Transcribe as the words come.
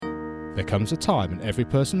There comes a time in every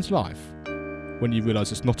person's life when you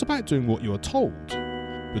realise it's not about doing what you are told,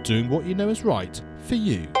 but doing what you know is right for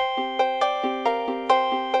you.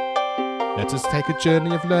 Let us take a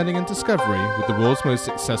journey of learning and discovery with the world's most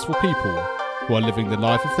successful people who are living the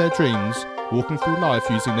life of their dreams, walking through life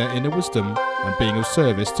using their inner wisdom and being of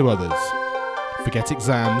service to others. Forget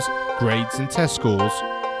exams, grades and test scores.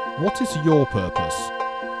 What is your purpose?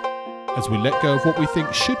 As we let go of what we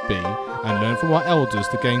think should be and learn from our elders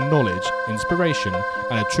to gain knowledge, inspiration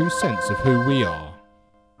and a true sense of who we are.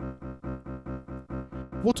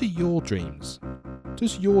 What are your dreams?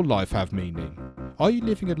 Does your life have meaning? Are you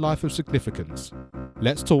living a life of significance?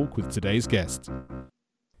 Let's talk with today's guest.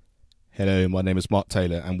 Hello, my name is Mark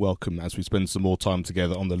Taylor and welcome as we spend some more time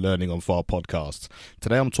together on the Learning on Fire podcast.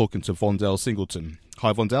 Today I'm talking to Vondell Singleton.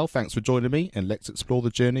 Hi Vondell, thanks for joining me and let's explore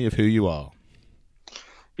the journey of who you are.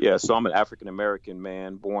 Yeah, so I'm an African-American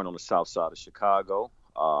man born on the south side of Chicago.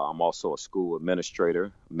 I'm also a school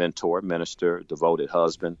administrator, mentor, minister, devoted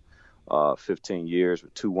husband, 15 years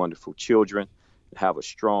with two wonderful children, and have a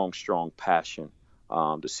strong passion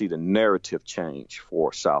to see the narrative change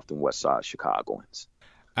for South and West Side Chicagoans.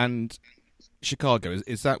 And Chicago,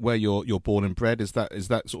 is that where you're born and bred? Is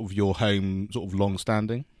that sort of your home, sort of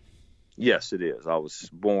long-standing? Yes, it is. I was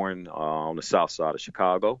born on the south side of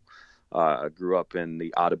Chicago. I grew up in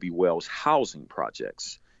the Otta B. Wells housing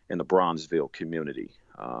projects in the Bronzeville community,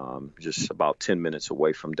 just about 10 minutes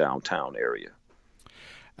away from downtown area.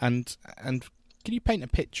 And can you paint a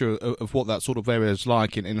picture of what that sort of area is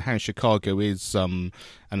like and how Chicago is, and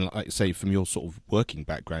like I say, from your sort of working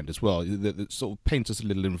background as well, that sort of paint us a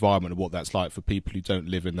little environment of what that's like for people who don't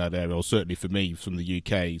live in that area, or certainly for me from the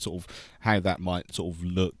UK, sort of how that might sort of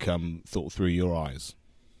look thought through your eyes.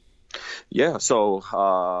 Yeah, so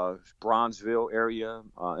Bronzeville area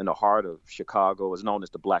in the heart of Chicago is known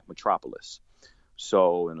as the Black Metropolis.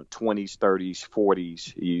 So in the 20s, 30s,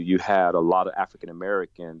 40s, you had a lot of African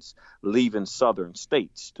Americans leaving southern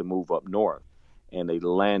states to move up north. And they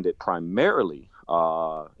landed primarily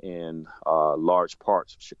in large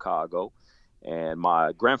parts of Chicago. And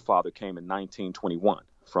my grandfather came in 1921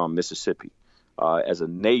 from Mississippi as a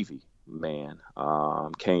Navy man,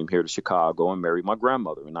 came here to Chicago and married my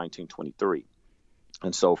grandmother in 1923.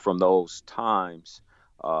 And so from those times,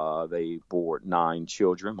 they bore 9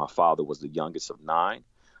 children. My father was the youngest of 9.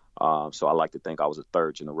 So I like to think I was a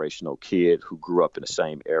third generational kid who grew up in the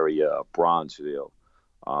same area of Bronzeville.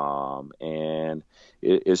 And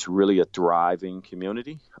it's really a thriving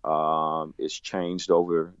community. It's changed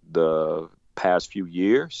over the past few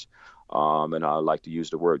years. And I like to use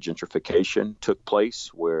the word gentrification took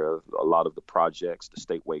place, where a lot of the projects, the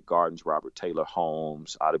Stateway Gardens, Robert Taylor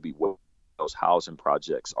Homes, Otta B. Wells housing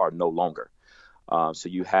projects are no longer. So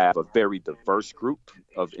you have a very diverse group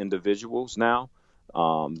of individuals now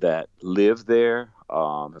that live there,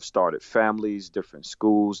 have started families, different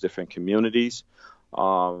schools, different communities.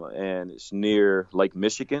 And it's near Lake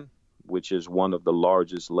Michigan, which is one of the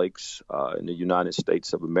largest lakes in the United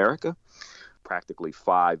States of America. Practically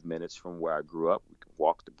 5 minutes from where I grew up. We can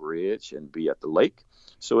walk the bridge and be at the lake.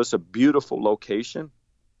 So it's a beautiful location.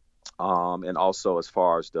 And also as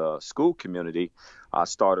far as the school community, I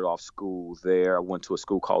started off school there. I went to a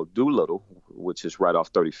school called Doolittle, which is right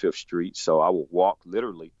off 35th Street. So I would walk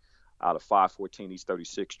literally out of 514 East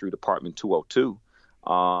 36th Street, apartment 202,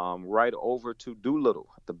 right over to Doolittle,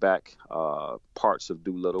 at the back parts of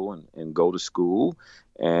Doolittle, and go to school.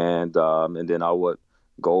 And then I would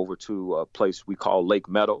go over to a place we call Lake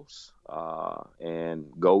Meadows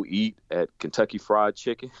and go eat at Kentucky Fried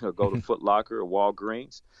Chicken or go to Foot Locker or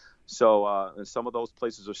Walgreens. So and some of those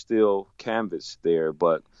places are still canvas there.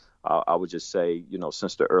 But I would just say,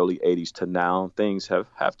 since the early 80s to now, things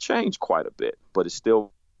have changed quite a bit. But it's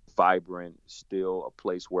still vibrant, still a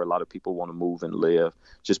place where a lot of people want to move and live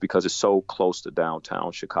just because it's so close to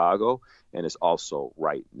downtown Chicago. And it's also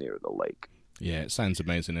right near the lake. Yeah, it sounds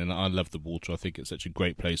amazing, and I love the water. I think it's such a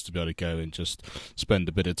great place to be able to go and just spend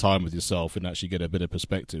a bit of time with yourself and actually get a bit of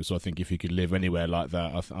perspective. So I think if you could live anywhere like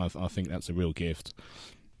that, I think that's a real gift.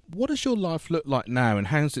 What does your life look like now, and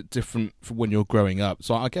how is it different from when you're growing up?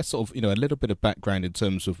 So I guess sort of, a little bit of background in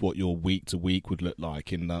terms of what your week to week would look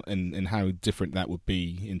like, and how different that would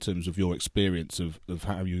be in terms of your experience of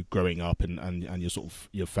how you're growing up and your sort of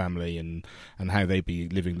your family and how they be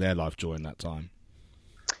living their life during that time.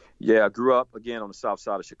 Yeah, I grew up, again, on the south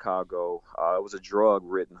side of Chicago. It was a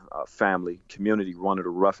drug-ridden family, community, one of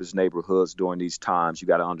the roughest neighborhoods during these times. You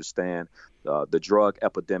got to understand the drug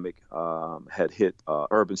epidemic had hit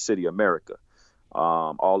urban city America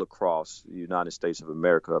all across the United States of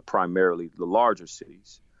America, primarily the larger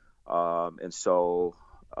cities. And so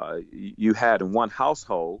you had in one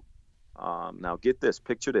household Now get this,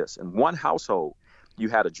 picture this. In one household, you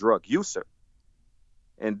had a drug user,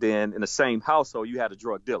 and then in the same household, you had a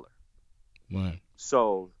drug dealer. Right.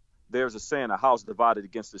 So there's a saying, a house divided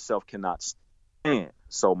against itself cannot stand.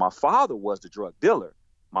 So my father was the drug dealer.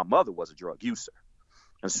 My mother was a drug user.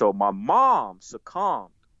 And so my mom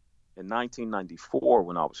succumbed in 1994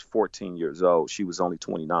 when I was 14 years old. She was only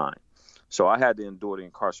 29. So I had to endure the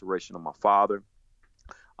incarceration of my father.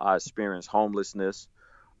 I experienced homelessness.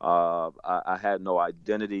 I had no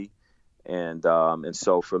identity. And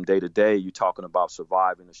so from day to day, you're talking about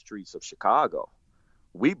surviving the streets of Chicago.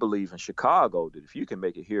 We believe in Chicago that if you can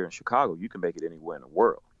make it here in Chicago, you can make it anywhere in the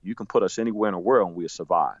world. You can put us anywhere in the world and we'll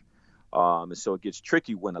survive. And so it gets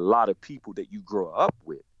tricky when a lot of people that you grow up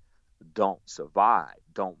with don't survive,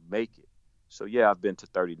 don't make it. So, yeah, I've been to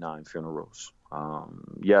 39 funerals.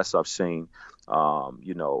 Yes, I've seen,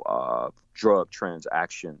 drug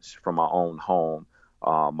transactions from my own home.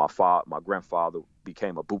 My grandfather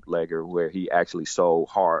became a bootlegger where he actually sold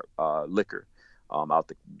hard liquor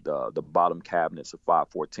out the bottom cabinets of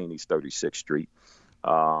 514 East 36th Street.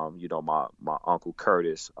 My Uncle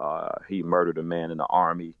Curtis, he murdered a man in the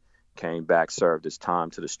Army, came back, served his time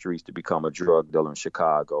to the streets to become a drug dealer in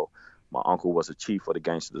Chicago. My uncle was a chief of the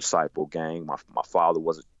Gangster Disciple gang. My father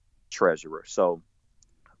was a treasurer. So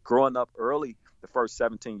growing up early, the first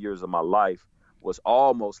 17 years of my life was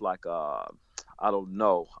almost like I don't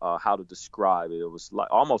know how to describe it. It was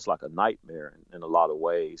almost like a nightmare in a lot of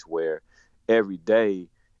ways, where every day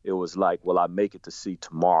it was like, will I make it to see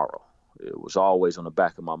tomorrow? It was always on the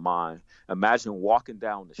back of my mind. Imagine walking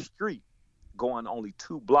down the street, going only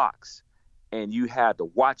 2 blocks, and you had to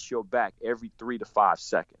watch your back every 3 to 5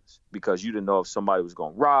 seconds because you didn't know if somebody was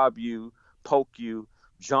going to rob you, poke you,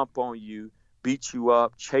 jump on you, beat you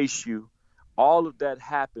up, chase you. All of that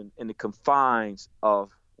happened in the confines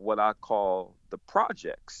of what I call the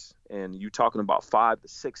projects. And you're talking about 5,000 to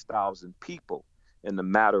 6,000 people in the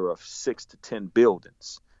matter of 6 to 10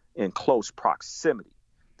 buildings in close proximity.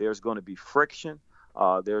 There's going to be friction.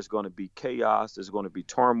 There's going to be chaos. There's going to be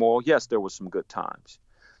turmoil. Yes, there was some good times.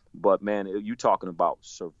 But, man, you're talking about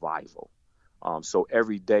survival. So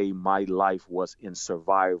every day my life was in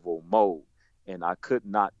survival mode. And I could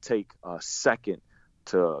not take a second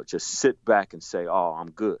to just sit back and say, oh,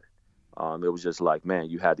 I'm good. It was just like, man,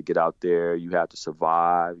 you had to get out there. You had to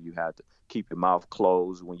survive. You had to keep your mouth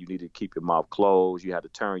closed when you needed to keep your mouth closed. You had to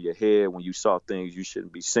turn your head when you saw things you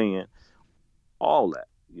shouldn't be seeing. All that,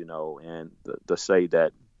 and to say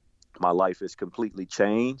that my life has completely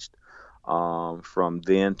changed from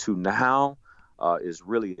then to now is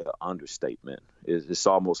really an understatement. It's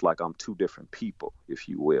almost like I'm 2 different people, if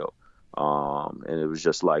you will. And it was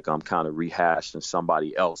just like I'm kind of rehashing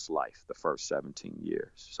somebody else's life the first 17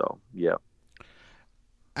 years. So, yeah.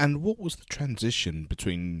 And what was the transition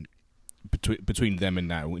between them and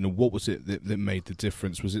now? What was it that made the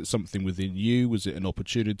difference? Was it something within you? Was it an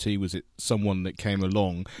opportunity? Was it someone that came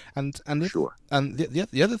along? Sure. And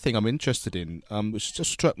the other thing I'm interested in, which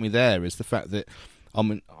just struck me there, is the fact that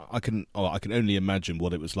I can only imagine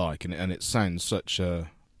what it was like, and it sounds such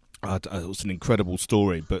a. It was an incredible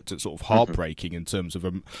story, but it's sort of heartbreaking in terms of,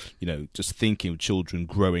 just thinking of children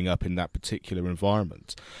growing up in that particular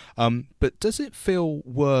environment. But does it feel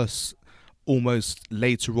worse almost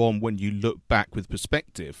later on when you look back with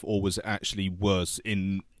perspective, or was it actually worse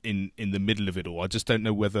in the middle of it all? I just don't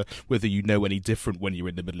know whether you know any different when you're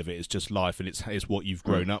in the middle of it. It's just life and it's what you've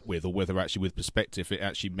grown up with, or whether actually with perspective it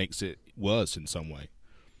actually makes it worse in some way.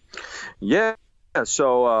 Yeah.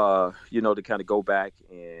 So, to kind of go back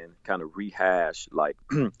and kind of rehash, like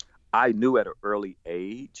I knew at an early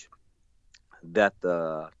age that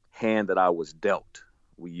the hand that I was dealt,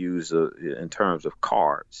 we use in terms of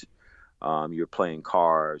cards. You're playing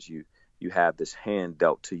cards, you have this hand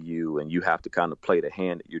dealt to you, and you have to kind of play the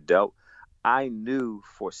hand that you're dealt. I knew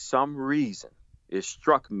for some reason, it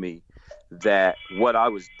struck me that what I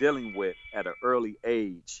was dealing with at an early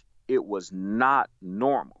age, it was not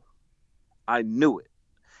normal. I knew it.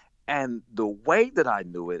 And the way that I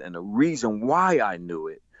knew it, and the reason why I knew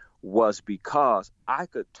it, was because I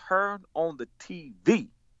could turn on the TV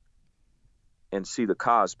and see the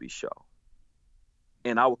Cosby Show.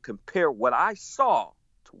 And I would compare what I saw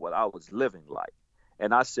to what I was living like.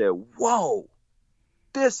 And I said, whoa,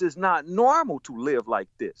 this is not normal to live like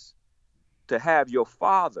this. To have your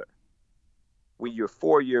father, when you're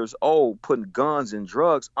 4 years old, putting guns and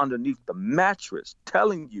drugs underneath the mattress,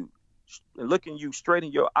 telling you, and looking you straight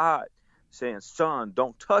in your eye, saying, son,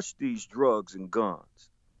 don't touch these drugs and guns.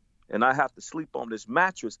 And I have to sleep on this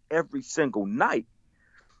mattress every single night.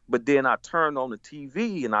 But then I turn on the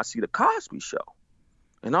TV and I see the Cosby Show.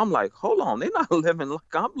 And I'm like, hold on, they're not living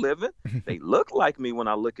like I'm living. They look like me when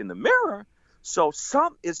I look in the mirror. So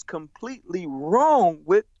something is completely wrong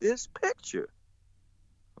with this picture.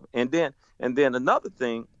 And then another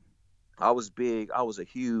thing, I was a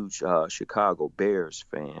huge Chicago Bears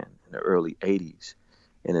fan in the early 80s.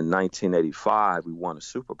 And in 1985, we won a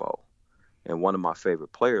Super Bowl. And one of my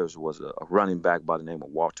favorite players was a running back by the name of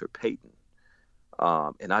Walter Payton.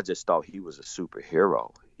 And I just thought he was a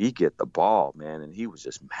superhero. He get the ball, man, and he was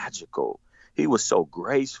just magical. He was so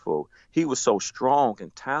graceful. He was so strong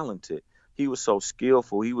and talented. He was so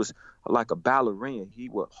skillful. He was like a ballerina. He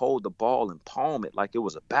would hold the ball and palm it like it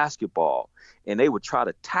was a basketball. And they would try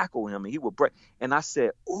to tackle him, and he would break. And I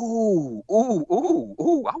said, ooh, ooh, ooh,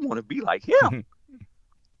 ooh, I want to be like him.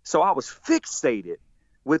 So I was fixated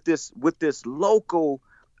with this local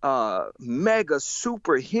mega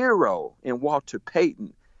superhero in Walter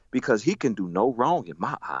Payton, because he can do no wrong in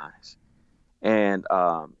my eyes. And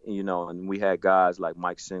and we had guys like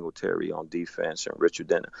Mike Singletary on defense and Richard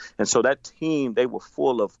Denton. And so that team, they were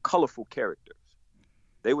full of colorful characters.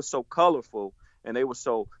 They were so colorful, and they were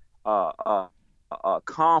so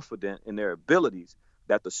confident in their abilities,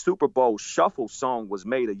 that the Super Bowl shuffle song was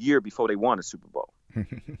made a year before they won a Super Bowl.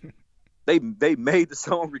 They made the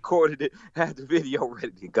song, recorded it, had the video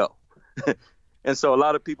ready to go. And so a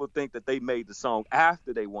lot of people think that they made the song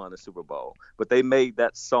after they won the Super Bowl, but they made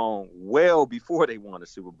that song well before they won the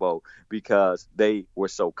Super Bowl, because they were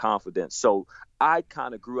so confident. So I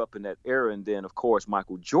kind of grew up in that era. And then, of course,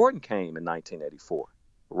 Michael Jordan came in 1984,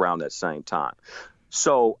 around that same time.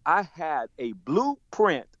 So I had a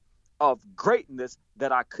blueprint of greatness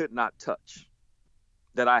that I could not touch,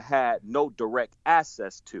 that I had no direct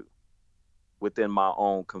access to within my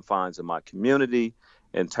own confines of my community,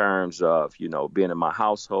 in terms of, being in my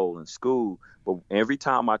household and school. But every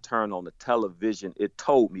time I turned on the television, it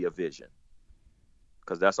told me a vision,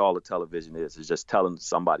 because that's all the television is just telling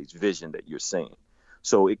somebody's vision that you're seeing.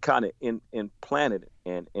 So it kind of implanted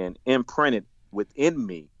and imprinted within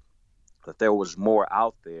me that there was more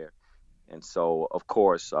out there. And so, of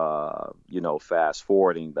course, fast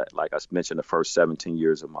forwarding that, like I mentioned, the first 17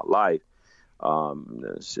 years of my life,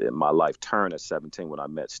 my life turned at 17 when I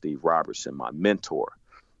met Steve Robertson, my mentor.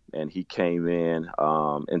 And he came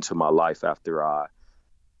into my life after I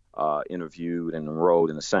interviewed and enrolled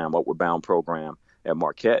in the Sam Outward Bound program at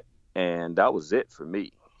Marquette. And that was it for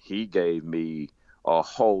me. He gave me a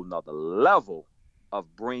whole nother level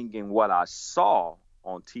of bringing what I saw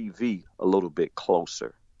on TV a little bit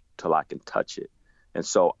closer till I can touch it. And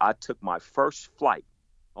so I took my first flight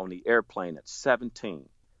on the airplane at 17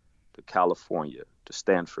 to California, to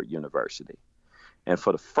Stanford University. And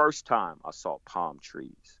for the first time, I saw palm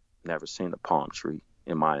trees. Never seen a palm tree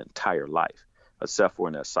in my entire life, except for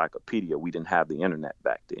in the encyclopedia. We didn't have the internet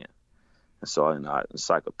back then. And so in our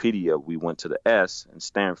encyclopedia, we went to the S, and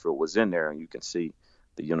Stanford was in there, and you can see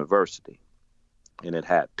the university. And it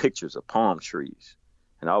had pictures of palm trees.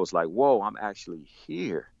 And I was like, whoa, I'm actually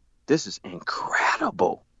here. This is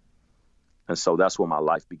incredible. And so that's when my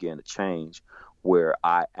life began to change, where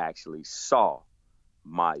I actually saw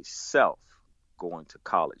myself going to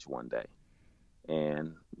college one day.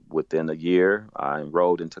 And within a year, I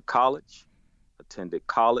enrolled into college, attended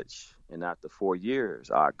college, and after 4 years,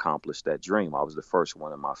 I accomplished that dream. I was the first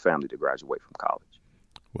one in my family to graduate from college.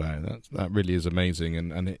 Wow, that really is amazing,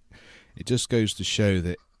 and it just goes to show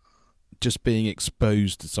that just being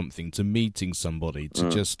exposed to something, to meeting somebody, to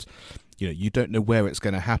just, you don't know where it's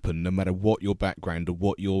going to happen, no matter what your background or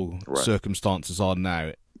what your circumstances are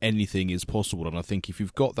now. Anything is possible. And I think if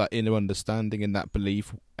you've got that inner understanding and that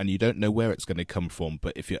belief, and you don't know where it's going to come from,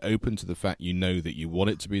 but if you're open to the fact that you want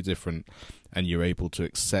it to be different, and you're able to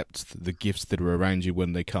accept the gifts that are around you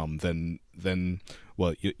when they come, then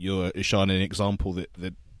well, you're a shining example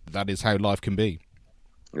that is how life can be.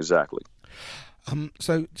 Exactly.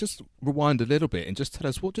 So just rewind a little bit and just tell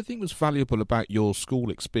us, what do you think was valuable about your school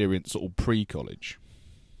experience or pre-college?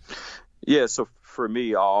 Yeah, so for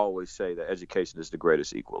me, I always say that education is the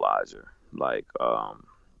greatest equalizer.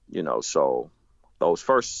 So those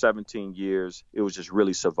first 17 years, it was just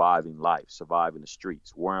really surviving life, surviving the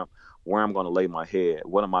streets, where I'm going to lay my head,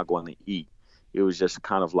 what am I going to eat? It was just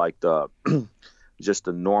kind of like just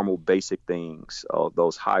the normal basic things,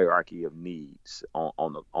 those hierarchy of needs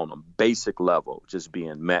on a basic level, just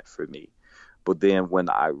being met for me. But then when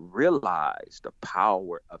I realized the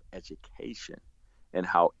power of education, and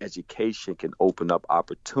how education can open up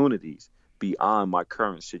opportunities beyond my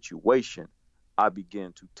current situation, I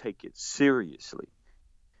began to take it seriously.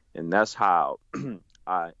 And that's how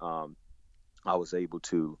I was able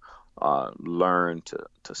to learn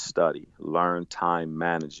to study, learn time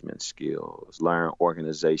management skills, learn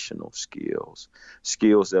organizational skills,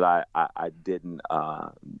 skills that I didn't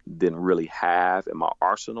really have in my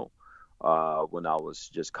arsenal when I was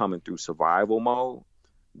just coming through survival mode.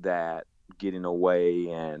 That getting away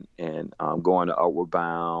and going to Outward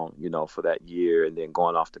Bound, for that year, and then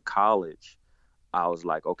going off to college, I was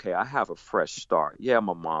like, okay, I have a fresh start. Yeah,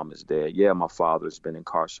 my mom is dead. Yeah, my father's been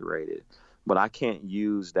incarcerated. But I can't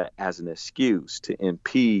use that as an excuse to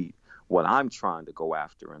impede what I'm trying to go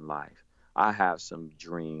after in life. I have some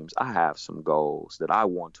dreams. I have some goals that I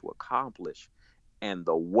want to accomplish. And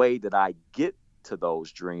the way that I get to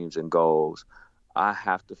those dreams and goals, I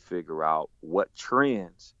have to figure out what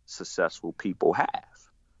trends successful people have,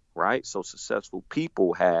 right? So successful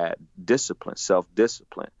people had discipline,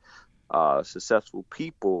 self-discipline. Successful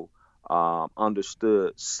people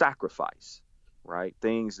understood sacrifice, right?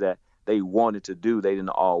 Things that they wanted to do, they didn't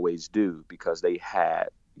always do because they had,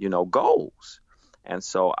 goals. And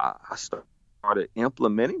so I started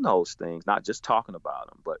implementing those things, not just talking about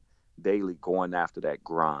them, but daily going after that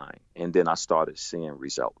grind. And then I started seeing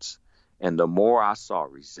results. And the more I saw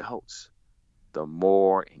results, the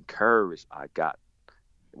more encouraged I got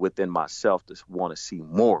within myself to want to see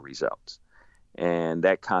more results. And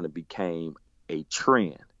that kind of became a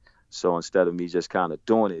trend. So instead of me just kind of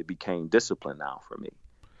doing it, it became discipline now for me.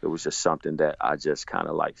 It was just something that I just kind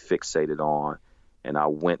of like fixated on. And I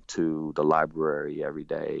went to the library every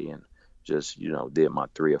day and just, did my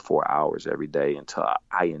 3 or 4 hours every day until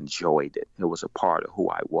I enjoyed it. It was a part of who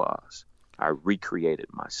I was. I recreated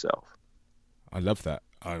myself. I love that.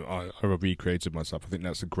 I recreated myself. I think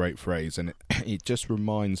that's a great phrase. And it just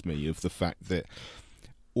reminds me of the fact that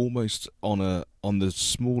almost on the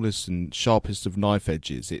smallest and sharpest of knife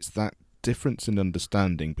edges, it's that difference in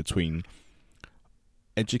understanding between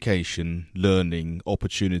education, learning,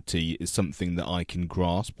 opportunity is something that I can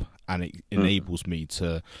grasp, and it enables me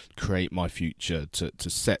to create my future, to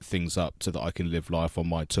set things up so that I can live life on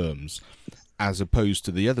my terms, as opposed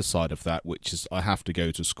to the other side of that, which is I have to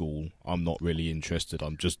go to school, I'm not really interested,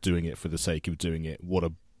 I'm just doing it for the sake of doing it, what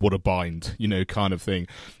a bind, kind of thing.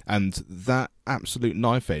 And that absolute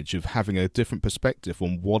knife edge of having a different perspective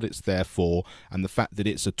on what it's there for, and the fact that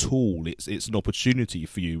it's a tool, it's an opportunity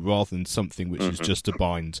for you rather than something which is just a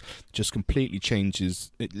bind, just completely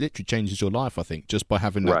literally changes your life, I think, just by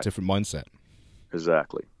having that different mindset.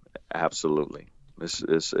 Exactly. Absolutely.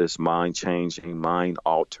 It's mind changing, mind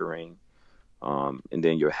altering, and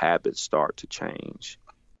then your habits start to change.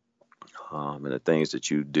 And the things that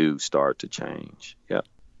you do start to change. Yeah.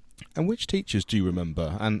 And which teachers do you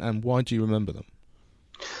remember, and why do you remember them?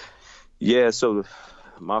 Yeah, so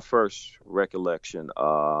my first recollection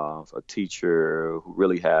of a teacher who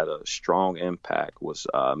really had a strong impact was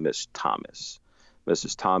Miss Thomas.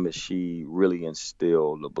 Mrs. Thomas, she really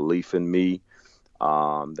instilled a belief in me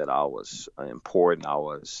that I was important, I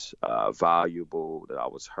was valuable, that I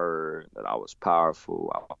was heard, that I was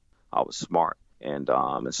powerful, I was smart. And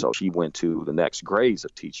so she went to the next grades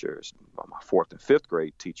of teachers, my 4th and 5th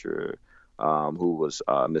grade teacher, who was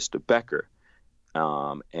Mr. Becker,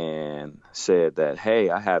 and said that, hey,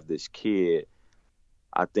 I have this kid.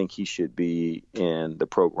 I think he should be in the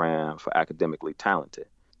program for academically talented.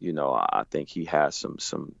 I think he has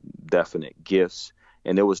some definite gifts.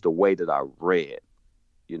 And it was the way that I read.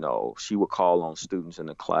 She would call on students in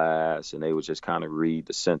the class and they would just kind of read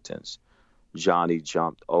the sentence, Johnny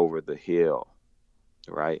jumped over the hill.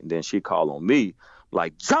 Right. And then she called on me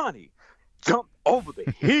like, Johnny jumped over the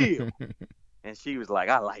hill. And she was like,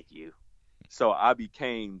 I like you. So I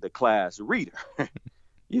became the class reader.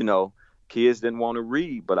 Kids didn't want to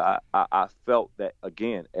read, but I felt that,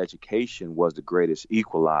 again, education was the greatest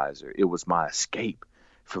equalizer. It was my escape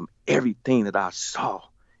from everything that I saw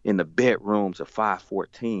in the bedrooms of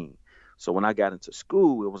 514. So when I got into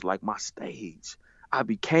school, it was like my stage. I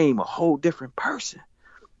became a whole different person.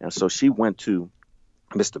 And so she went to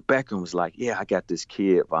Mr. Becker was like, yeah, I got this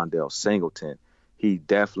kid, Vondell Singleton. He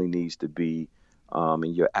definitely needs to be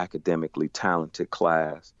in your academically talented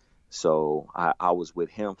class. So I was with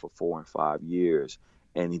him for 4 and 5 years.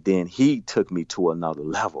 And then he took me to another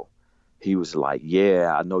level. He was like,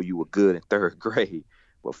 yeah, I know you were good in 3rd grade,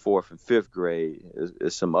 but 4th and 5th grade,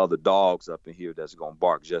 there's some other dogs up in here that's going to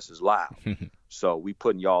bark just as loud. So we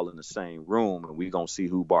putting y'all in the same room and we going to see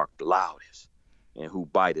who barked the loudest and who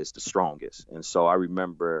bite is the strongest. And so I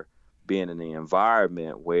remember being in the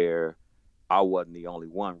environment where I wasn't the only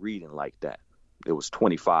one reading like that. There was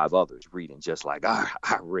 25 others reading just like I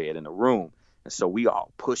read in the room. And so we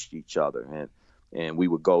all pushed each other. And and we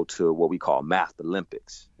would go to what we call Math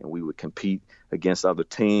Olympics, and we would compete against other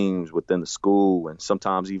teams within the school and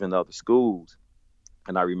sometimes even other schools.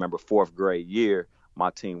 And I remember fourth grade year, my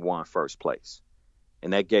team won first place.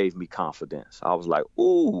 And that gave me confidence. I was like,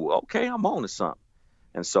 ooh, okay, I'm on to something.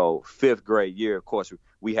 And so fifth grade year, of course,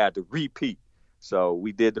 we had to repeat. So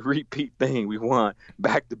we did the repeat thing. We won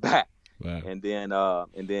back to back. Wow. And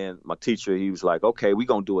then my teacher, he was like, okay, we're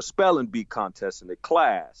going to do a spelling bee contest in the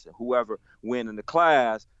class. And whoever win in the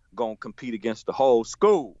class going to compete against the whole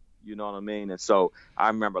school. You know what I mean? And so I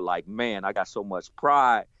remember like, man, I got so much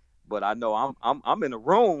pride, but I know I'm in a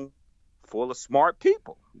room full of smart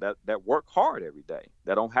people that work hard every day,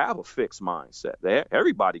 that don't have a fixed mindset.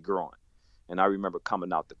 Everybody growing. And I remember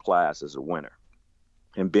coming out the class as a winner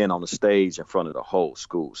and being on the stage in front of the whole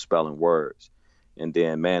school spelling words. And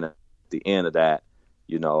then, man, at the end of that,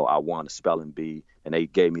 you know, I won a spelling bee, and they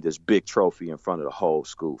gave me this big trophy in front of the whole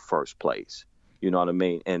school, first place. You know what I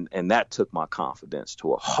mean? And that took my confidence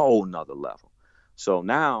to a whole nother level. So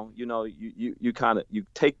now, you know, you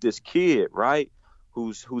take this kid, right,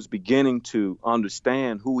 who's beginning to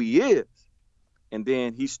understand who he is, and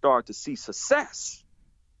then he start to see success.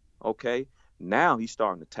 Okay, now he's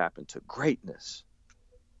starting to tap into greatness,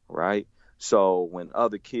 right? So when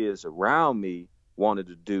other kids around me wanted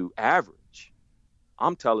to do average,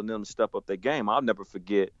 I'm telling them to step up their game. I'll never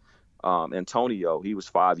forget Antonio. He was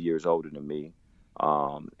 5 years older than me,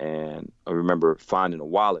 and I remember finding a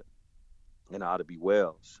wallet in Ida B.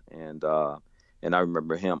 Wells, and I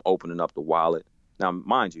remember him opening up the wallet. Now,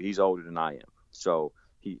 mind you, he's older than I am. So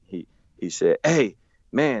he said, hey,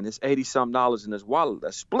 man, it's $80-something in this wallet.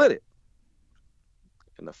 Let's split it.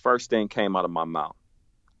 And the first thing came out of my mouth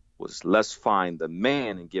was, let's find the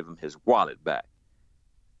man and give him his wallet back.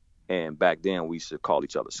 And back then we used to call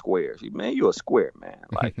each other squares. Man, you a square, man.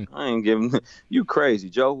 Like, I ain't giving you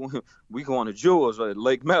crazy, Joe. We going to Jewels at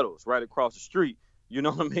Lake Meadows right across the street. You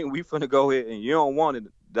know what I mean? We finna go ahead, and you don't want it.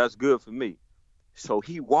 That's good for me. So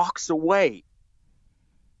he walks away.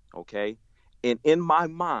 Okay. And in my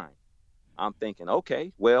mind, I'm thinking,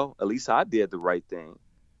 okay, well, at least I did the right thing,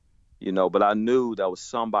 you know, but I knew there was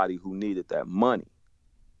somebody who needed that money,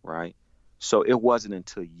 right? So it wasn't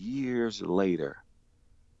until years later,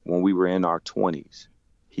 when we were in our 20s,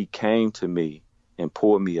 he came to me and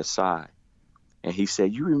pulled me aside. And he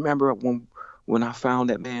said, you remember when I found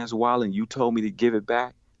that man's wallet and you told me to give it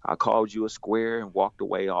back? I called you a square and walked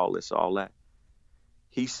away, all this, all that.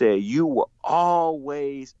 He said, you were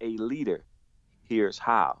always a leader. Here's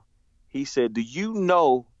how. He said, do you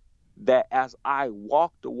know that as I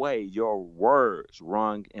walked away, your words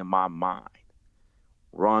rung in my mind,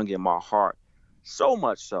 rung in my heart, so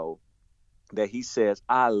much so that he says,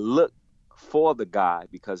 I looked for the guy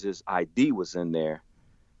because his ID was in there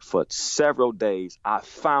for several days. I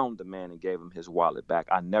found the man and gave him his wallet back.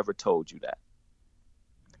 I never told you that.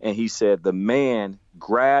 And he said, the man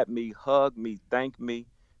grabbed me, hugged me, thanked me,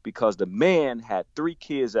 because the man had 3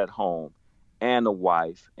 kids at home and a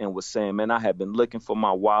wife, and was saying, man, I had been looking for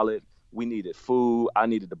my wallet. We needed food. I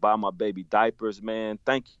needed to buy my baby diapers, man.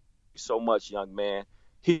 Thank you so much, young man.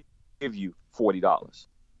 He give you $40.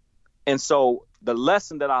 And so the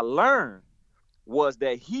lesson that I learned was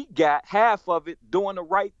that he got half of it doing the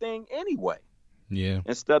right thing anyway. Yeah.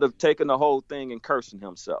 Instead of taking the whole thing and cursing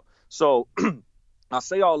himself. So I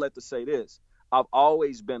say all that to say this. I've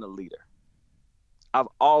always been a leader. I've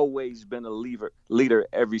always been a leader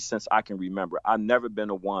ever since I can remember. I've never been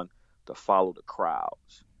the one to follow the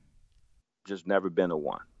crowds. Just never been the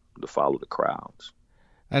one to follow the crowds.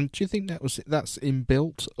 And do you think that's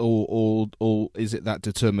inbuilt, or is it that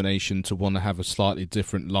determination to want to have a slightly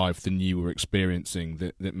different life than you were experiencing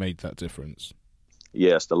that made that difference?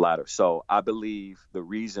 Yes, the latter. So I believe the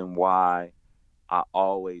reason why I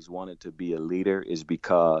always wanted to be a leader is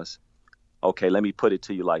because, okay, let me put it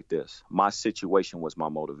to you like this. My situation was my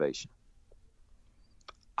motivation.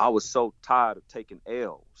 I was so tired of taking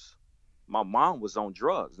L's. My mom was on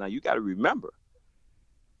drugs. Now, you got to remember,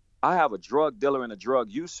 I have a drug dealer and a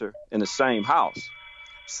drug user in the same house.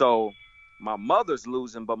 So my mother's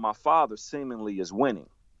losing, but my father seemingly is winning,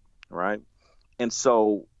 right? And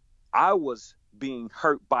so I was being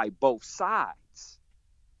hurt by both sides.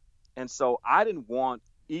 And so I didn't want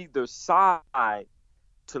either side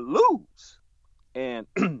to lose. And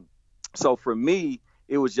so for me,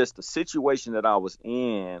 it was just the situation that I was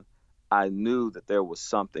in. I knew that there was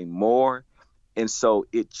something more. And so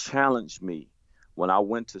it challenged me when I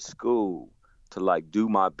went to school to like do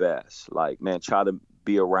my best, like, man, try to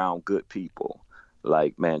be around good people,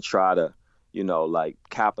 like, man, try to, you know, like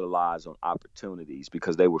capitalize on opportunities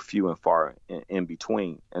because they were few and far in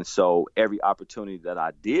between. And so every opportunity that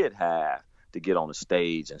I did have, to get on the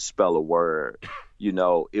stage and spell a word,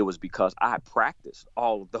 it was because I practiced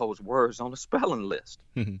all of those words on the spelling list.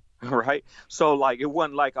 Right? So like it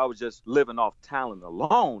wasn't like I was just living off talent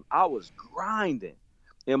alone. I was grinding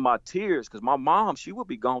in my tears because my mom, she would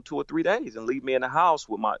be gone 2 or 3 days and leave me in the house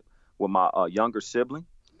with my younger sibling,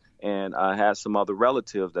 and I had some other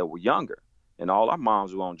relatives that were younger, and all our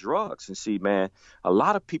moms were on drugs. And see, man, a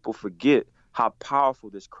lot of people forget how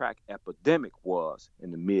powerful this crack epidemic was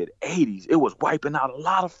in the mid 80s. It was wiping out a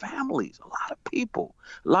lot of families, a lot of people.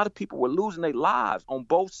 A lot of people were losing their lives on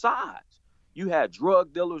both sides. You had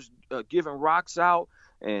drug dealers giving rocks out,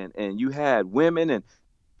 and you had women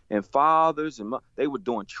and fathers, and they were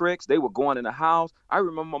doing tricks. They were going in the house. I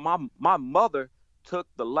remember my mother took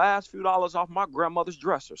the last few dollars off my grandmother's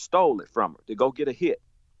dresser, stole it from her to go get a hit.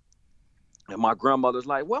 And my grandmother's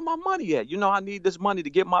like, "Where my money at? I need this money to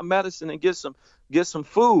get my medicine and get some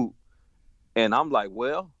food." And I'm like,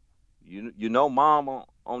 "Well, mom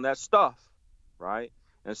on that stuff, right?"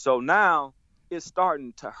 And so now it's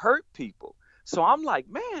starting to hurt people. So I'm like,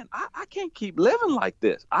 man, I can't keep living like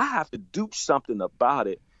this. I have to do something about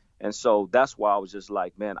it. And so that's why I was just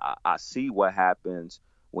like, man, I see what happens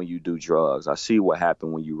when you do drugs. I see what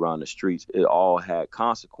happened when you run the streets. It all had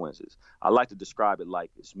consequences. I like to describe it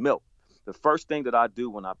like it's milk. The first thing that I do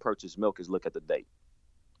when I purchase milk is look at the date,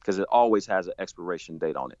 because it always has an expiration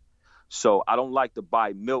date on it. So I don't like to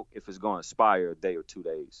buy milk if it's going to expire a day or 2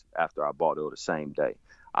 days after I bought it, or the same day.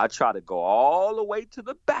 I try to go all the way to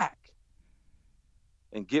the back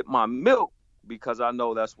and get my milk, because I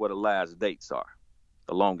know that's where the last dates are,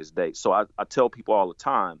 the longest dates. So I tell people all the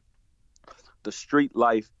time, the street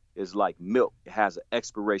life is like milk. It has an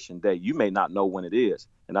expiration date. You may not know when it is.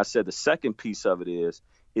 And I said the second piece of it is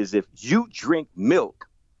if you drink milk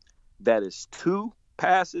that is too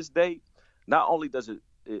past its date, not only does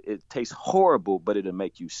it taste horrible, but it'll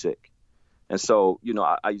make you sick. And so,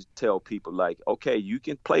 I used to tell people, like, okay, you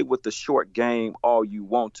can play with the short game all you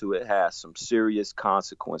want to. It has some serious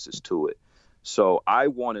consequences to it. So I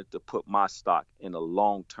wanted to put my stock in a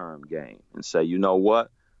long-term game and say, you know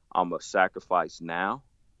what? I'm going to sacrifice now.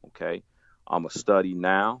 Okay. I'm going to study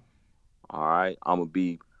now. All right. I'm going to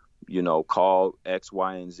be, called X,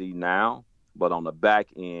 Y, and Z now. But on the back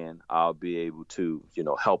end, I'll be able to,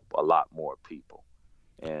 help a lot more people.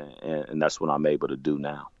 And that's what I'm able to do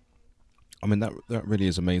now. I mean, that really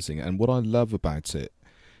is amazing. And what I love about it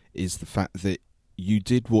is the fact that you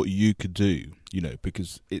did what you could do,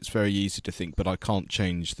 because it's very easy to think, but I can't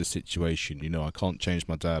change the situation. I can't change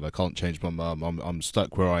my dad. I can't change my mum. I'm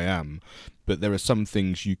stuck where I am. But there are some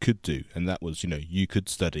things you could do. And that was, you could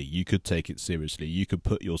study. You could take it seriously. You could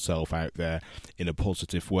put yourself out there in a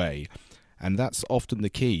positive way. And that's often the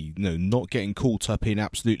key, not getting caught up in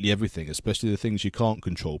absolutely everything, especially the things you can't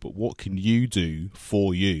control. But what can you do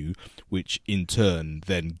for you, which in turn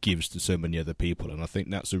then gives to so many other people? And I think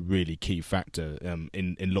that's a really key factor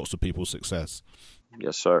in lots of people's success.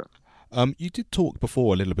 Yes, sir. You did talk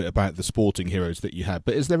before a little bit about the sporting heroes that you had,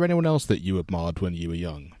 but is there anyone else that you admired when you were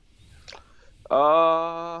young?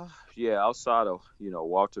 Yeah, outside of,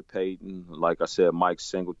 Walter Payton, like I said, Mike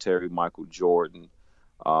Singletary, Michael Jordan.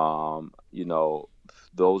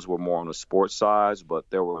 Those were more on the sports side, but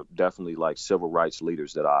there were definitely like civil rights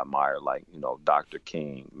leaders that I admire, like, Dr.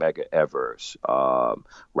 King, Medgar Evers,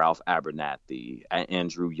 Ralph Abernathy,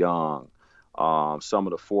 Andrew Young, some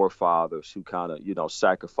of the forefathers who kind of,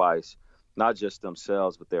 sacrificed not just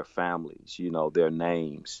themselves, but their families, their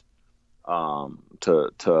names,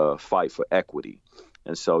 to fight for equity.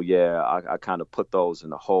 And so, yeah, I kind of put those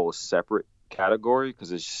in a whole separate category,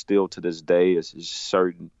 because it's still to this day it's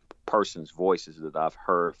certain person's voices that I've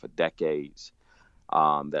heard for decades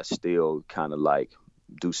that still kind of like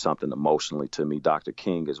do something emotionally to me. Dr.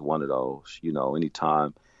 King is one of those.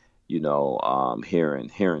 Anytime hearing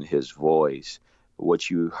his voice, what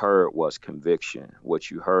you heard was conviction.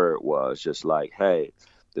 What you heard was just like, hey,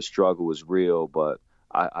 the struggle is real, but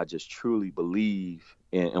I just truly believe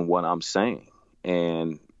in what I'm saying.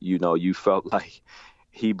 And you felt like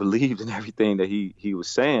he believed in everything that he was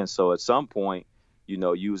saying. So at some point,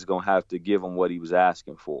 you was going to have to give him what he was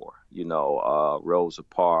asking for. Rosa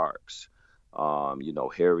Parks,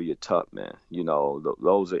 Harriet Tubman,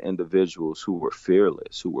 those are individuals who were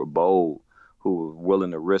fearless, who were bold, who were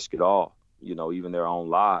willing to risk it all, even their own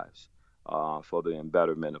lives, for the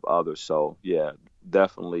betterment of others. So, yeah,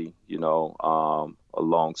 definitely,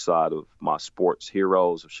 alongside of my sports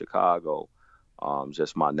heroes of Chicago,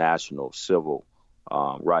 just my national civil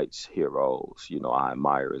rights heroes, I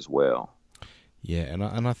admire as well. Yeah,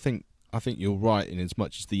 and I think I think you're right in as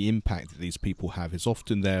much as the impact that these people have is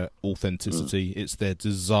often their authenticity. It's their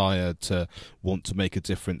desire to want to make a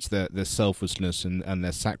difference, their selflessness and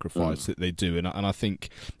their sacrifice that they do. And I think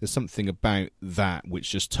there's something about that which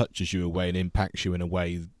just touches you away and impacts you in a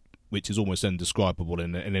way which is almost indescribable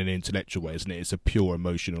in an intellectual way, isn't it? It's a pure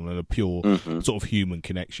emotional and a pure sort of human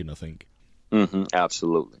connection, I think.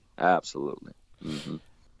 Absolutely. Absolutely.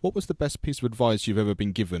 What was the best piece of advice you've ever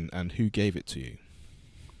been given, and who gave it to you?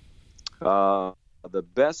 The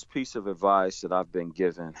best piece of advice that I've been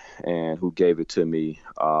given and who gave it to me,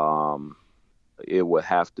 it would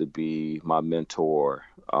have to be my mentor,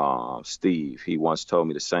 Steve. He once told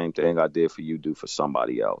me the same thing I did for you, do for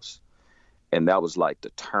somebody else. And that was like the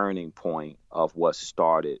turning point of what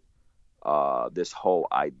started this whole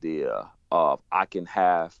idea of I can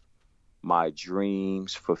have my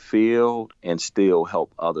dreams fulfilled and still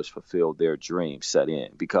help others fulfill their dreams set in.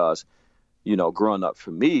 Because, you know, growing up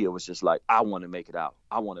for me, it was just like, I want to make it out.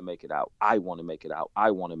 I want to make it out. I want to make it out.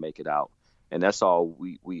 I want to make it out. And that's all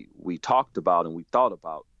we talked about and we thought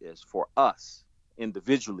about is for us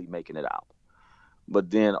individually making it out.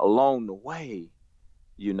 But then along the way,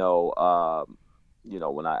 when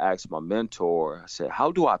I asked my mentor, I said,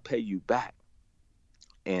 how do I pay you back?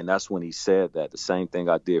 And that's when he said that the same thing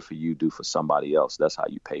I did for you, do for somebody else. That's how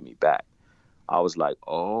you pay me back. I was like,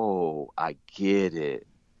 oh, I get it.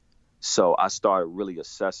 So I started really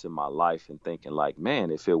assessing my life and thinking like,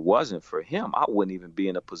 man, if it wasn't for him, I wouldn't even be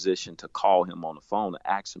in a position to call him on the phone and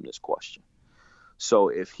ask him this question. So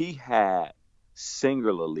if he had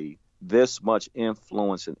singularly this much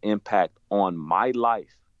influence and impact on my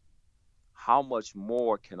life, how much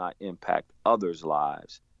more can I impact others'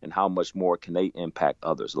 lives, and how much more can they impact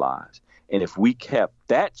others' lives? And if we kept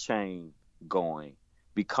that chain going,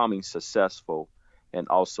 becoming successful and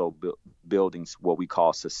also building what we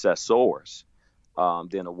call successors,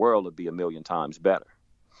 then the world would be a million times better,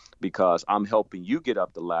 because I'm helping you get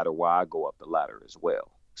up the ladder while I go up the ladder as well.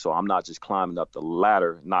 So I'm not just climbing up the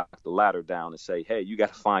ladder, knock the ladder down and say, hey, you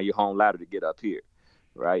got to find your own ladder to get up here.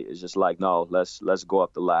 Right. It's just like, no, let's go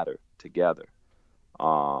up the ladder together.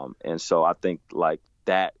 And so I think like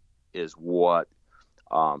that is what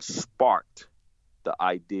sparked the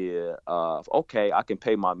idea of, OK, I can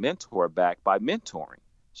pay my mentor back by mentoring.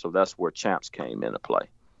 So that's where Champs came into play.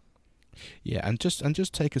 Yeah. And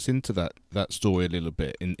just take us into that story a little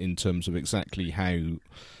bit in terms of exactly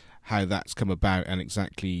how that's come about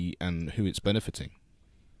and who it's benefiting.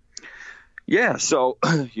 Yeah. So,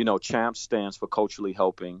 Champs stands for culturally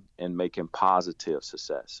helping and making positive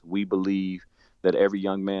success. We believe that every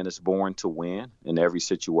young man is born to win in every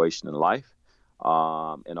situation in life.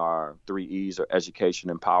 And our 3 E's are education,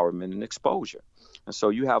 empowerment, and exposure. And so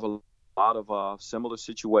you have a lot of similar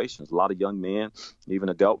situations, a lot of young men, even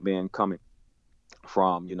adult men coming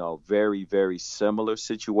from, very, very similar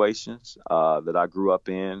situations that I grew up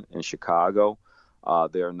in Chicago.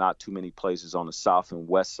 There are not too many places on the South and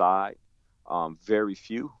West Side. Very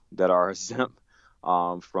few that are exempt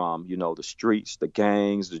from, the streets, the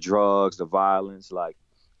gangs, the drugs, the violence. Like,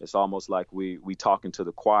 it's almost like we talking to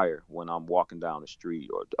the choir when I'm walking down the street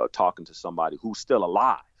or talking to somebody who's still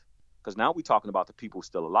alive. Because now we're talking about the people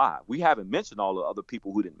still alive. We haven't mentioned all the other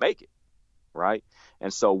people who didn't make it. Right.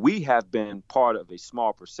 And so we have been part of a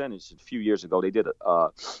small percentage. A few years ago, they did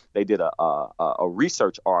a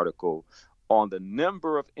research article on the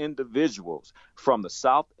number of individuals from the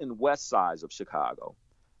South and West sides of Chicago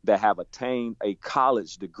that have attained a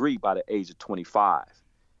college degree by the age of 25.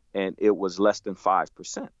 And it was less than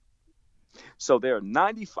 5%. So there are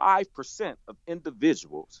 95% of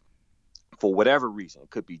individuals, for whatever reason. It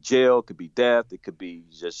could be jail, it could be death, it could be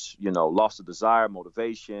just, loss of desire,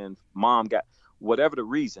 motivation, mom got, whatever the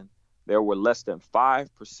reason, there were less than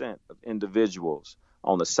 5% of individuals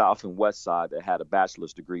on the South and West side that had a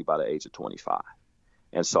bachelor's degree by the age of 25.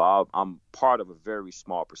 And so I'm part of a very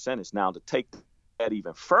small percentage. Now, to take that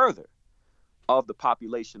even further, of the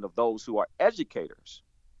population of those who are educators,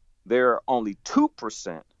 there are only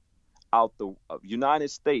 2% out the United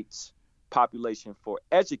States population for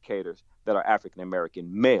educators that are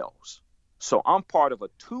African-American males. So I'm part of a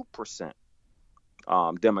 2%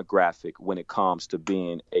 demographic when it comes to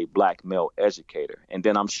being a black male educator. And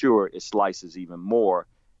then I'm sure it slices even more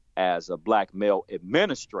as a black male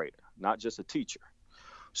administrator, not just a teacher.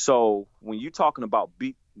 So when you're talking about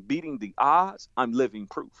beating the odds, I'm living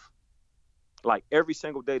proof. Like every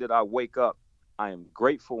single day that I wake up, I am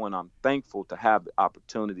grateful and I'm thankful to have the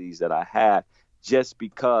opportunities that I have, just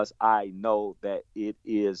because I know that it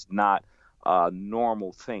is not a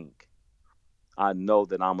normal thing. I know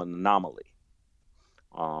that I'm an anomaly.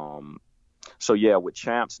 So yeah, with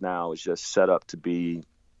Champs now, it's just set up to be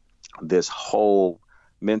this whole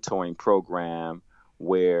mentoring program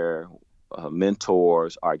where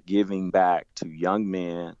mentors are giving back to young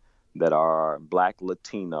men that are Black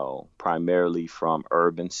Latino, primarily from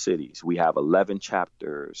urban cities. We have 11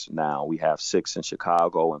 chapters now. We have 6 in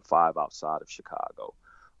Chicago and 5 outside of Chicago.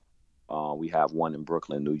 We have one in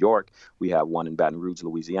Brooklyn, New York. We have one in Baton Rouge,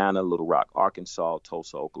 Louisiana, Little Rock, Arkansas,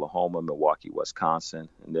 Tulsa, Oklahoma, Milwaukee, Wisconsin.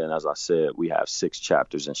 And then, as I said, we have 6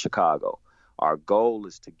 chapters in Chicago. Our goal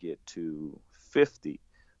is to get to 50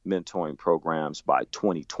 mentoring programs by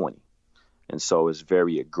 2020. And so it's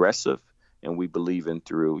very aggressive. And we believe in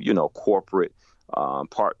through, corporate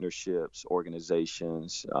partnerships,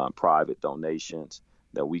 organizations, private donations,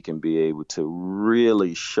 that we can be able to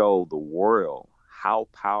really show the world how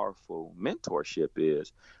powerful mentorship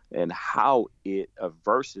is and how it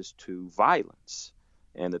averses to violence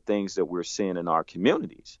and the things that we're seeing in our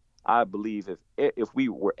communities. I believe if we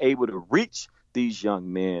were able to reach these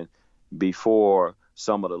young men before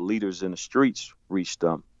some of the leaders in the streets reached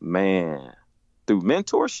them, man, through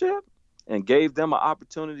mentorship, and gave them an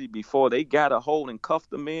opportunity before they got a hold and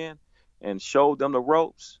cuffed them in and showed them the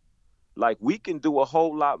ropes, like we can do a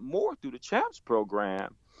whole lot more through the CHAMPS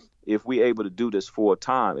program if we able to do this full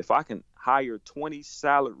time. If I can hire 20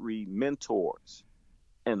 salary mentors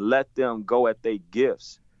and let them go at their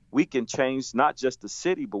gifts, we can change not just the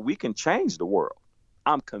city, but we can change the world.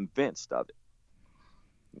 I'm convinced of it.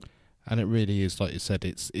 And it really is, like you said,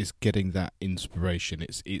 it's getting that inspiration.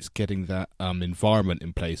 It's getting that environment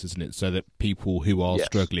in place, isn't it? So that people who are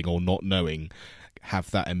struggling or not knowing have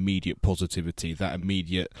that immediate positivity, that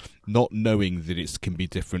immediate not knowing that it can be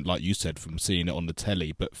different, like you said, from seeing it on the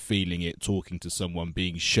telly, but feeling it, talking to someone,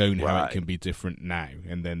 being shown how it can be different now.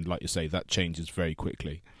 And then, like you say, that changes very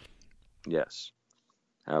quickly. Yes,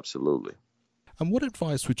 absolutely. And what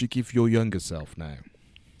advice would you give your younger self now?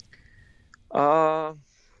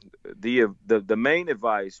 The main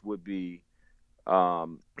advice would be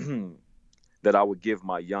that I would give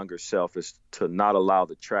my younger self is to not allow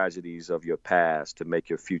the tragedies of your past to make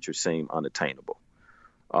your future seem unattainable.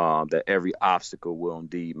 That every obstacle will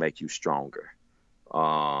indeed make you stronger.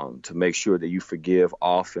 To make sure that you forgive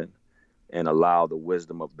often and allow the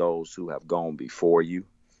wisdom of those who have gone before you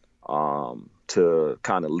to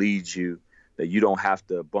kind of lead you, that you don't have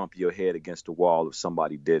to bump your head against the wall if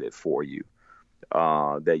somebody did it for you.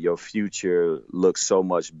 That your future looks so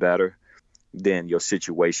much better than your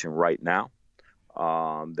situation right now.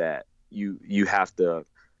 That you have to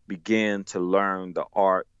begin to learn the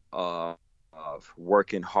art of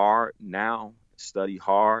working hard now, study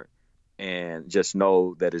hard, and just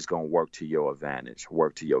know that it's going to work to your advantage,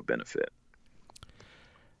 work to your benefit.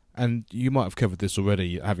 And you might have covered this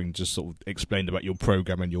already, having just sort of explained about your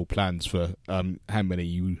program and your plans for how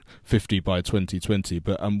many 50 by 2020.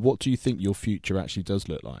 But what do you think your future actually does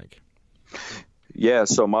look like? Yeah,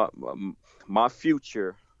 so my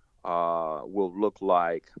future will look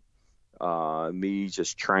like me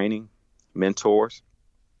just training mentors,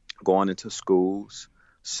 going into schools,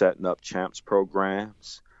 setting up CHAMPS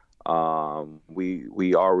programs.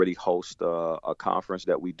 We already host a conference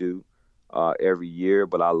that we do every year,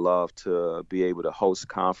 but I love to be able to host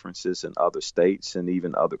conferences in other states and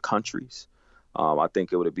even other countries. I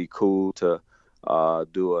think it would be cool to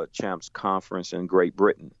do a CHAMPS conference in Great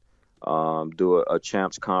Britain, do a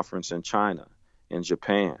CHAMPS conference in China, in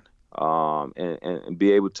Japan, and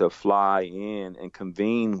be able to fly in and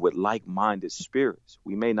convene with like-minded spirits.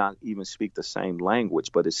 We may not even speak the same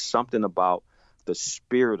language, but it's something about the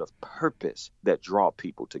spirit of purpose that draw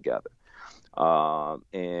people together.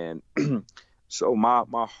 And so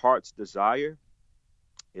my heart's desire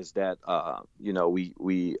is that,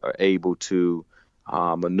 we are able to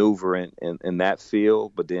maneuver in that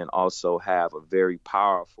field, but then also have a very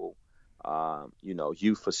powerful,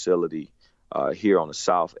 youth facility here on the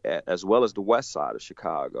South, as well as the West Side of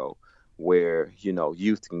Chicago, where,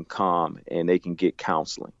 youth can come and they can get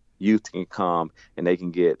counseling. Youth can come and they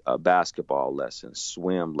can get basketball lessons,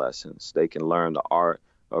 swim lessons. They can learn the art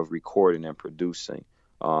of recording and producing.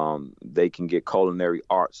 They can get culinary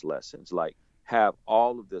arts lessons, like have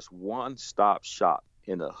all of this one-stop shop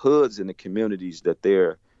in the hoods and the communities that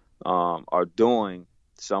they're are doing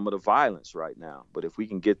some of the violence right now. But if we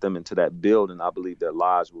can get them into that building, I believe their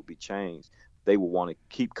lives will be changed. They will want to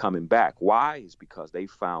keep coming back. Why? Is because they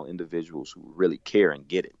found individuals who really care and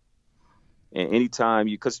get it. And anytime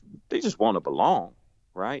because they just want to belong,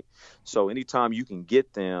 right? So anytime you can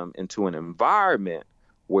get them into an environment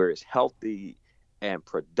where it's healthy and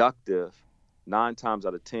productive, 9 times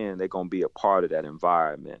out of 10, they're going to be a part of that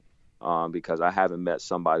environment. Because I haven't met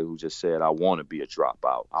somebody who just said, I want to be a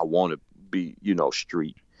dropout. I want to be,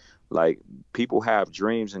 street. Like, people have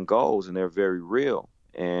dreams and goals, and they're very real.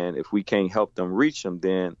 And if we can't help them reach them,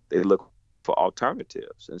 then they look for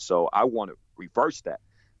alternatives. And so I want to reverse that.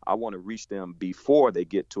 I want to reach them before they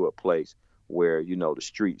get to a place where, the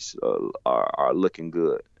streets are looking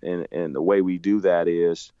good. And the way we do that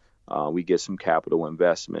is we get some capital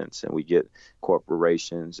investments, and we get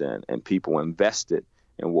corporations and people invested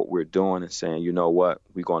in what we're doing, and saying, you know what,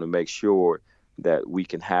 we're going to make sure that we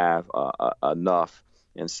can have enough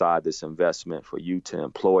inside this investment for you to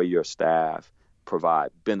employ your staff, provide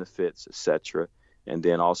benefits, etc., and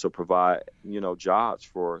then also provide, jobs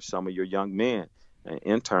for some of your young men, and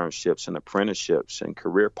internships and apprenticeships and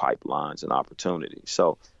career pipelines and opportunities.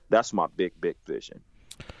 So that's my big vision.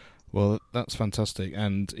 Well, that's fantastic.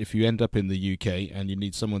 And if you end up in the UK and you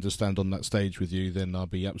need someone to stand on that stage with you, then I'll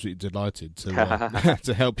be absolutely delighted to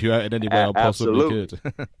to help you out in any way I possibly could.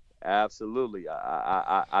 Absolutely.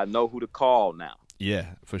 I know who to call now.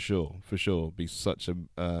 Yeah, for sure. It'd be such an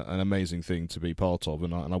amazing thing to be part of,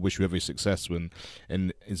 and I wish you every success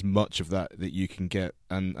in as much of that you can get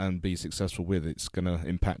and be successful with. It's going to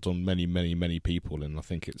impact on many, many, many people, and I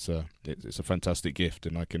think it's a fantastic gift,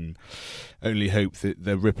 and I can only hope that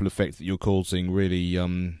the ripple effect that you're causing really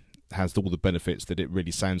has all the benefits that it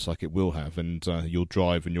really sounds like it will have, and your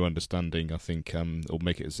drive and your understanding, I think, will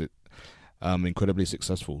make it incredibly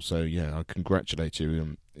successful. So yeah, I congratulate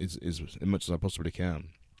you as much as I possibly can.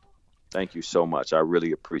 Thank you so much. I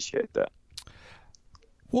really appreciate that.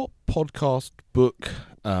 What podcast, book,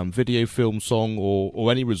 video, film, song, or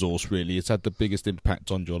any resource really has had the biggest impact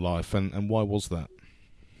on your life, and why was that?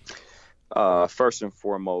 First and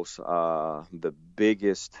foremost, the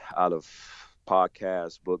biggest out of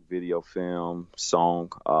podcast, book, video, film, song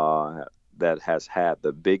that has had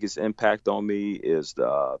the biggest impact on me is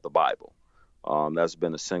the Bible. That's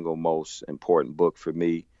been the single most important book for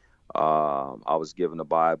me. I was given the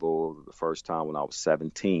Bible the first time when I was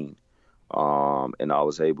 17, and I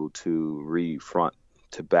was able to read front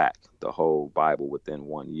to back the whole Bible within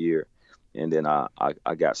 1 year. And then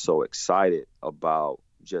I got so excited about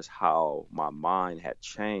just how my mind had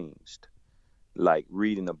changed. Like,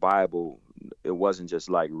 reading the Bible, it wasn't just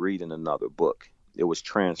like reading another book. It was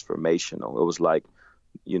transformational. It was like,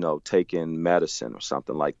 taking medicine or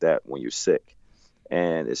something like that when you're sick.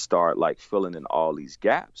 And it started like filling in all these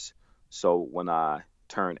gaps. So when I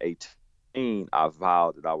turned 18, I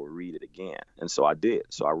vowed that I would read it again. And so I did.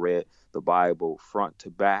 So I read the Bible front to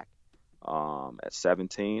back at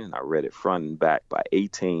 17, and I read it front and back by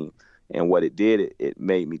 18. And what it did, it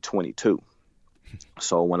made me 22.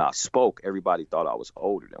 So when I spoke, everybody thought I was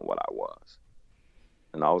older than what I was.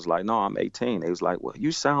 And I was like, no, I'm 18. They was like, well,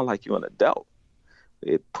 you sound like you're an adult.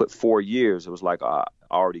 It put 4 years. It was like I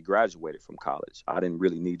already graduated from college. I didn't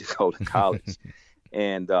really need to go to college.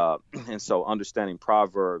 And so understanding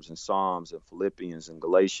Proverbs and Psalms and Philippians and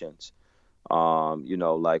Galatians,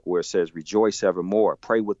 like where it says, rejoice evermore,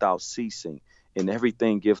 pray without ceasing, in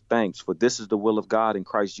everything give thanks, for this is the will of God in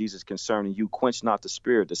Christ Jesus concerning you. Quench not the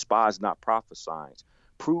spirit, despise not prophesying.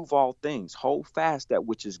 Prove all things, hold fast that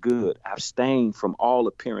which is good, abstain from all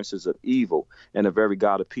appearances of evil, and the very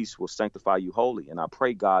God of peace will sanctify you wholly. And I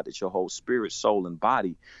pray, God, that your whole spirit, soul, and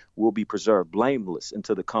body will be preserved blameless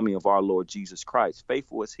until the coming of our Lord Jesus Christ.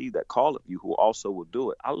 Faithful is he that calleth you, who also will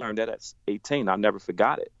do it. I learned that at 18. I never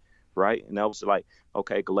forgot it, right? And that was like,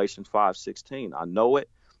 okay, Galatians 5:16. I know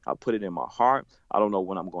it. I put it in my heart. I don't know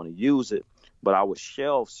when I'm going to use it, but I would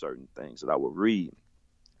shelve certain things that I would read.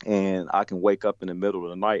 And I can wake up in the middle of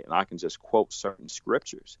the night and I can just quote certain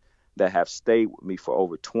scriptures that have stayed with me for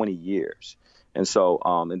over 20 years. And so,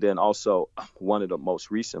 and then also one of the most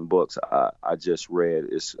recent books I just read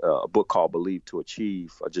is a book called Believe to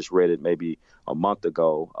Achieve. I just read it maybe a month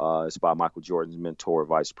ago. It's by Michael Jordan's mentor,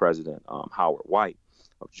 Vice President Howard White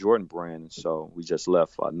of Jordan Brand. And so we just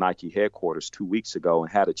left Nike headquarters 2 weeks ago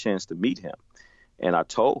and had a chance to meet him. And I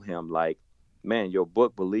told him, like, man, your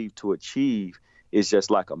book Believe to Achieve is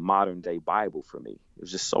just like a modern day Bible for me. It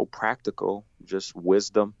was just so practical, just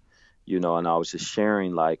wisdom, and I was just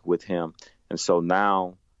sharing like with him. And so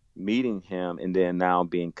now meeting him and then now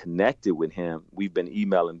being connected with him, we've been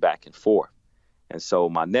emailing back and forth. And so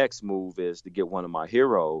my next move is to get one of my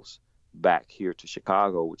heroes back here to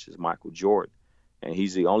Chicago, which is Michael Jordan. And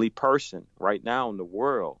he's the only person right now in the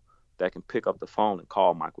world that can pick up the phone and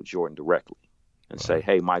call Michael Jordan directly and say,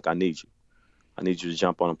 hey, Mike, I need you. I need you to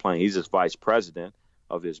jump on a plane. He's just vice president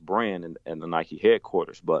of his brand and the Nike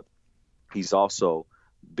headquarters, but he's also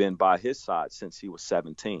been by his side since he was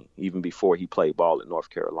 17, even before he played ball at North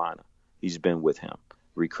Carolina. He's been with him,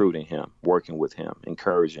 recruiting him, working with him,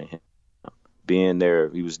 encouraging him, being there.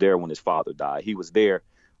 He was there when his father died. He was there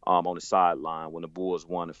on the sideline when the Bulls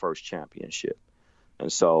won the first championship.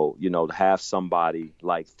 And so, to have somebody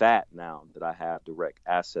like that now that I have direct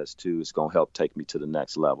access to is going to help take me to the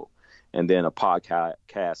next level. And then a podcast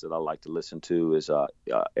that I like to listen to is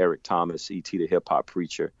Eric Thomas, E.T. the Hip Hop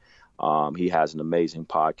Preacher. He has an amazing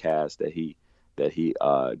podcast that he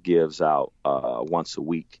gives out once a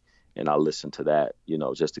week. And I listen to that,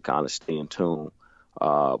 just to kind of stay in tune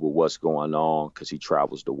with what's going on, because he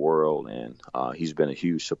travels the world, and he's been a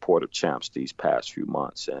huge supporter of Champs these past few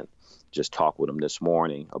months. And just talked with him this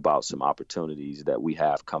morning about some opportunities that we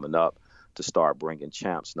have coming up to start bringing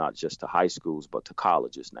Champs not just to high schools but to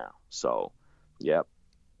colleges now. So, yep.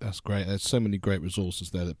 That's great. There's so many great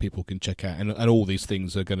resources there that people can check out, and all these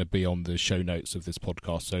things are going to be on the show notes of this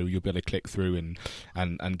podcast, so you'll be able to click through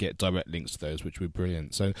and get direct links to those, which would be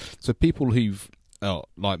brilliant. So people who've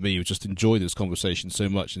like me, who just enjoy this conversation so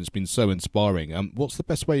much and it's been so inspiring, what's the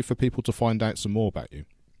best way for people to find out some more about you?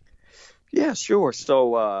 Yeah, sure.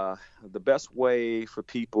 So the best way for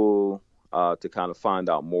people to kind of find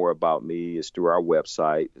out more about me is through our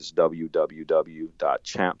website. It's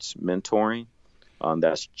www.champsmentoring.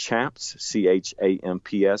 That's Champs,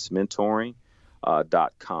 CHAMPS,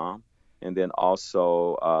 mentoring.com. And then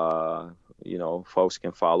also, folks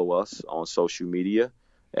can follow us on social media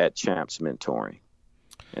at Champs Mentoring.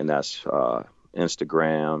 And that's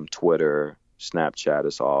Instagram, Twitter, Snapchat.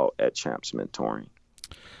 It's all at Champs Mentoring.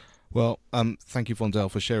 Well, thank you, Vondell,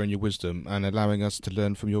 for sharing your wisdom and allowing us to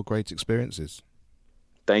learn from your great experiences.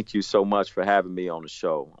 Thank you so much for having me on the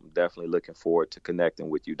show. I'm definitely looking forward to connecting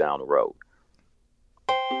with you down the road.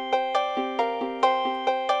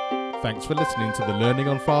 Thanks for listening to the Learning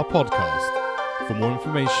on Fire podcast. For more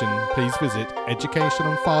information, please visit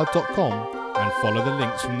educationonfire.com and follow the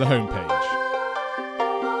links from the homepage.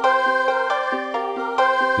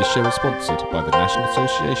 This show is sponsored by the National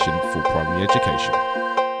Association for Primary Education.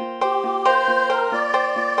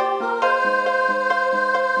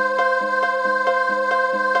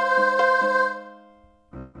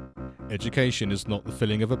 Education is not the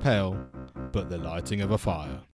filling of a pail, but the lighting of a fire.